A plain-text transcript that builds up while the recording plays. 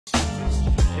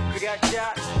got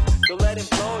shot, so let it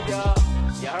blow, y'all.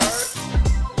 You heard?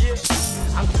 Yeah,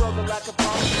 I'm struggling like a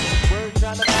punk. We're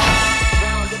trying to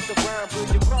round up the round,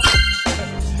 put your front.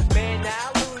 Man, now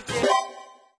I lose, yeah.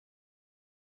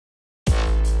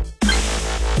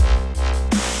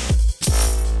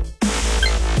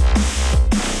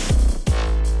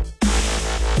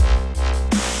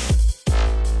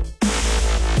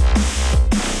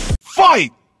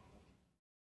 Fight!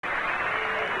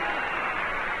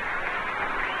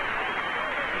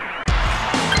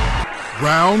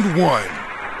 Round one.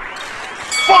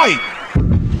 Fight!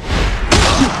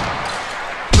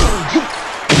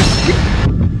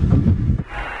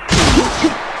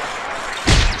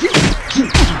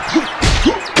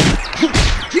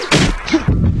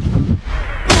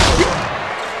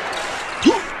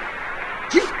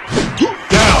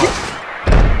 Down.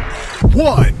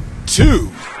 1, 2.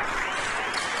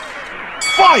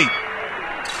 Fight!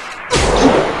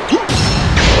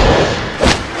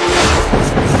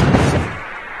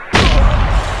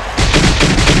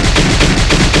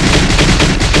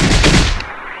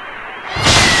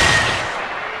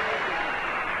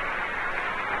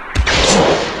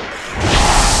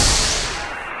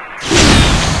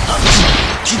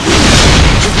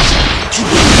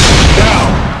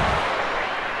 Down.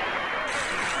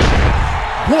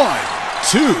 1,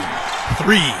 2,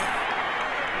 3.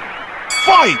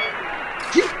 Fight!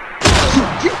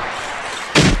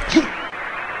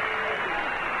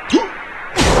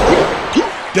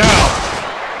 Down.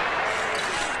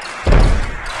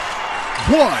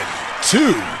 1,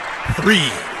 2, 3,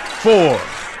 4.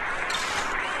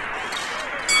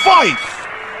 Fight!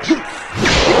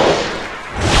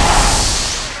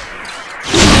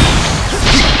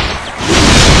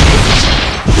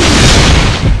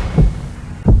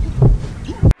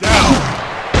 Down.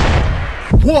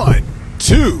 1,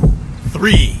 2,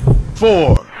 3,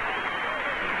 4.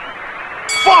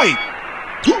 Fight!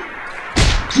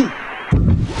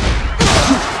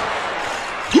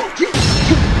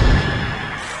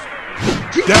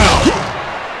 Down.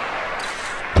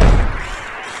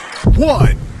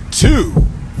 1, 2,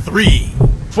 3,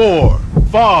 4,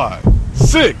 5,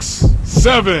 6,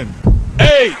 7,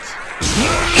 8.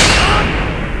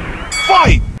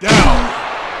 Fight! Down.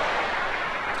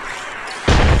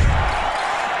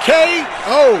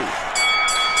 KO.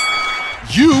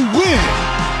 You win.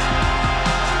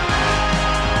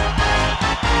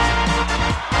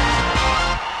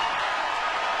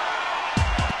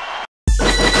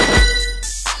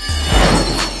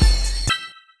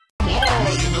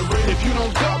 If you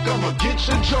don't duck, I'ma get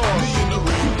your jaw. Me in the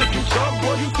ring. You think you tough,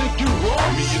 boy? You think you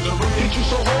raw? Me in the ring. Hit you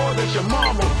so hard that your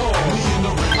mama fall. Me in the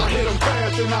ring. I hit 'em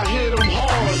fast and I hit 'em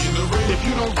hard. Me in the ring. If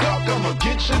you don't duck, I'ma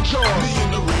get your jaw. Me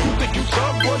in the ring. You think you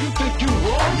tough, boy? You think you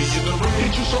raw? Me in the ring.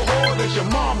 Hit you so hard that your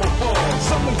mama fall.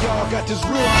 Some of y'all got this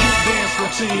real cute dance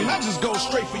routine. I just go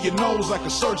straight for your nose like a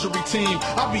surgery team.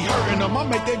 I be hurting them. I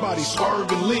make their body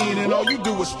swerve and lean, and all you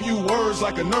do is spew words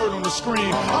like a nerd on the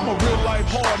screen. I'm a real life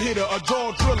hard hitter, a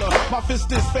jaw driller. My fist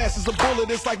this fast as a bullet,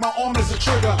 it's like my arm is a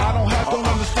trigger. I don't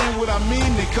understand what I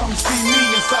mean, then come see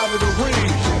me inside of the ring.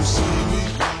 You can see me,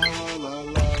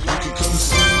 you can come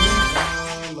see me,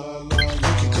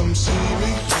 you can come see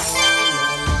me,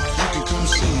 you can come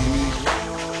see me, you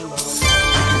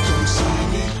can come see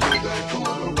me, go back on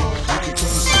the road. You can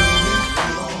come see me,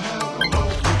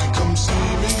 you can come see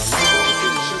me,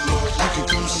 you can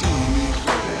come see me.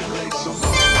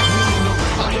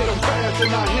 I hit 'em fast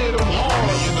and I hit 'em hard.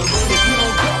 If you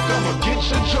don't duck, I'ma get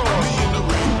your jaw. Me in the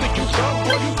ring. You think you tough,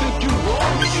 boy? You think you raw?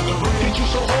 Me in the ring. Hit you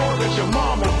so hard that your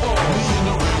mama fall. Me in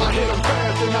the ring. I hit 'em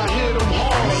fast and I hit 'em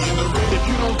hard. Me in the ring. If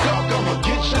you don't duck, I'ma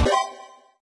get your.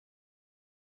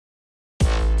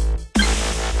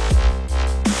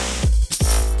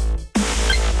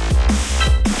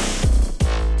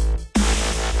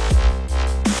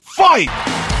 Fight!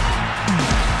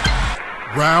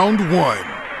 Round one.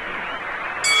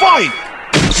 Fight!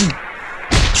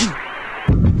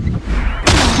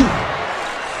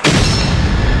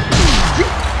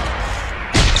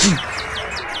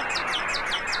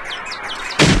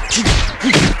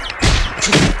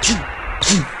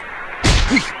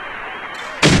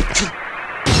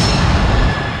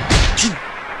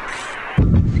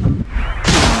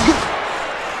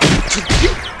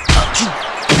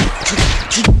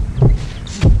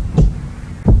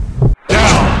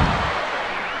 Down.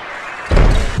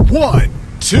 1,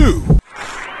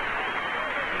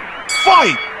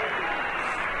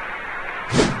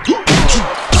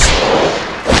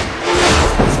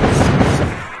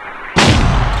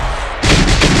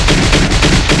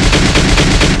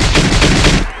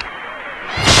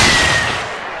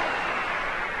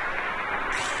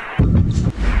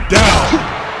 Down.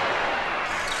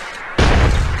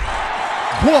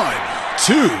 1,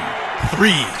 2,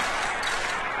 3.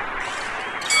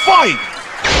 Fight!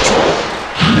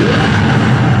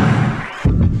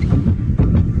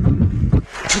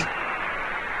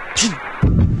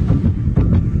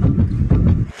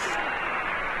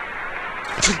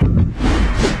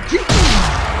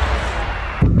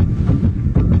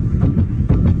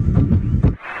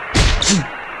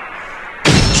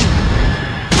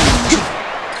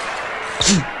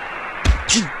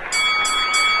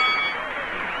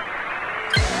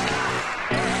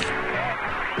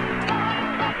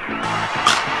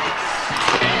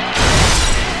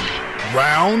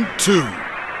 Round 2.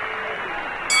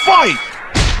 Fight!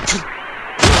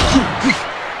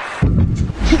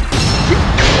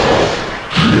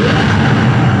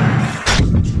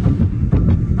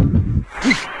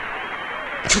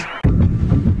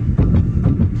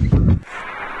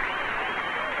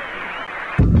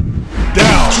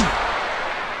 Down.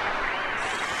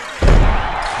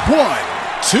 1,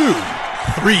 2,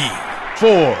 3,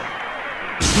 4.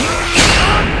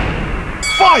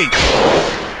 Fight!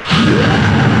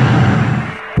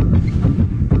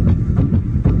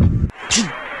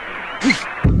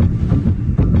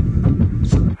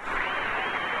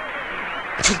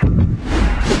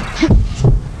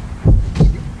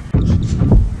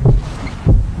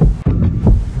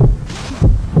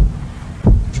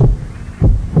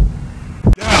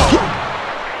 Down.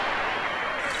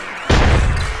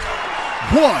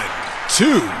 1,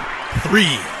 2,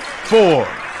 3, 4.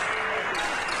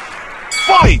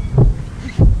 Fight!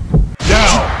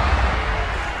 Down.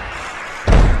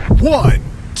 1,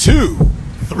 2,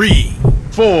 3,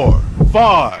 4,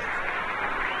 5.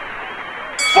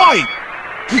 Fight!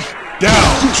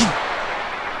 Down.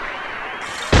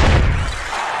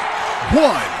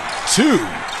 1, 2,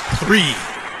 3,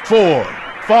 4,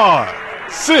 5,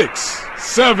 6,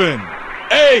 7,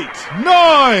 8,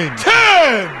 9,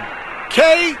 10.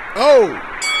 KO.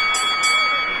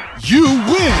 You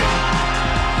win.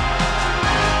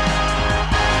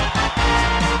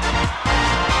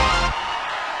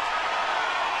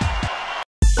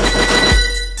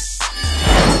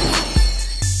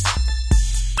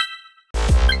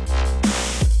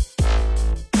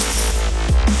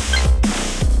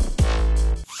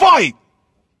 Fight!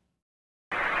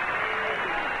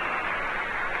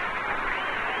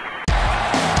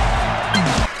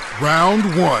 Round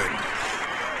 1.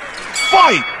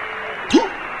 Fight!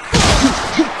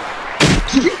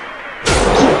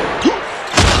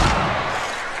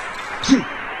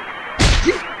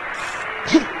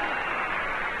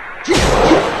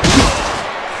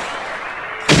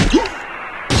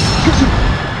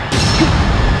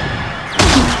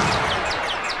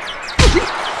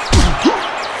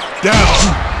 Down.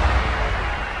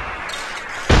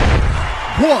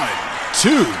 1,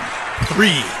 2,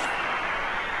 3.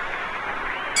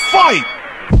 Fight!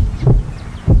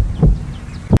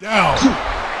 Down.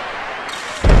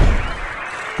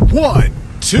 1,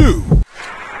 2.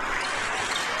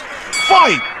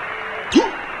 Fight!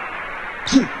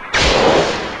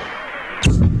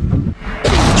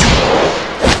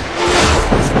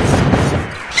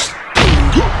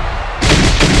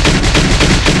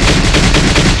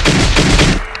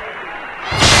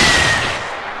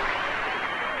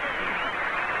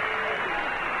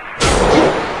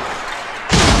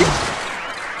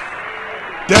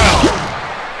 Down.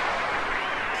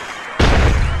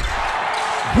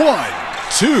 1,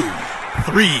 2,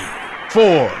 3,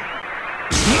 4.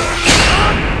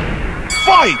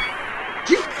 Fight!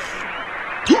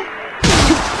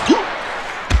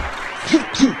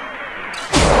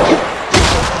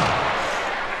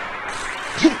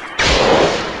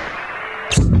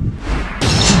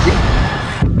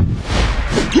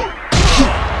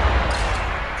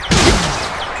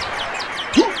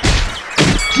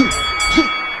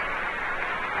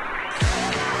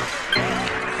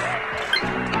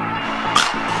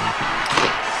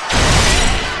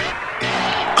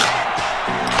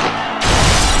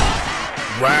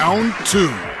 Round 2.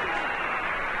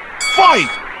 Fight!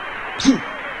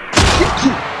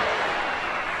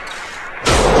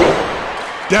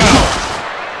 Down.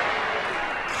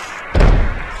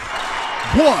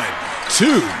 1,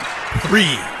 2,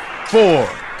 3, 4,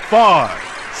 5,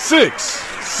 6,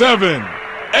 7,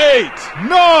 8,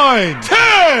 9,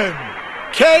 10.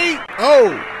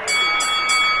 KO.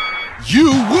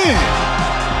 You win.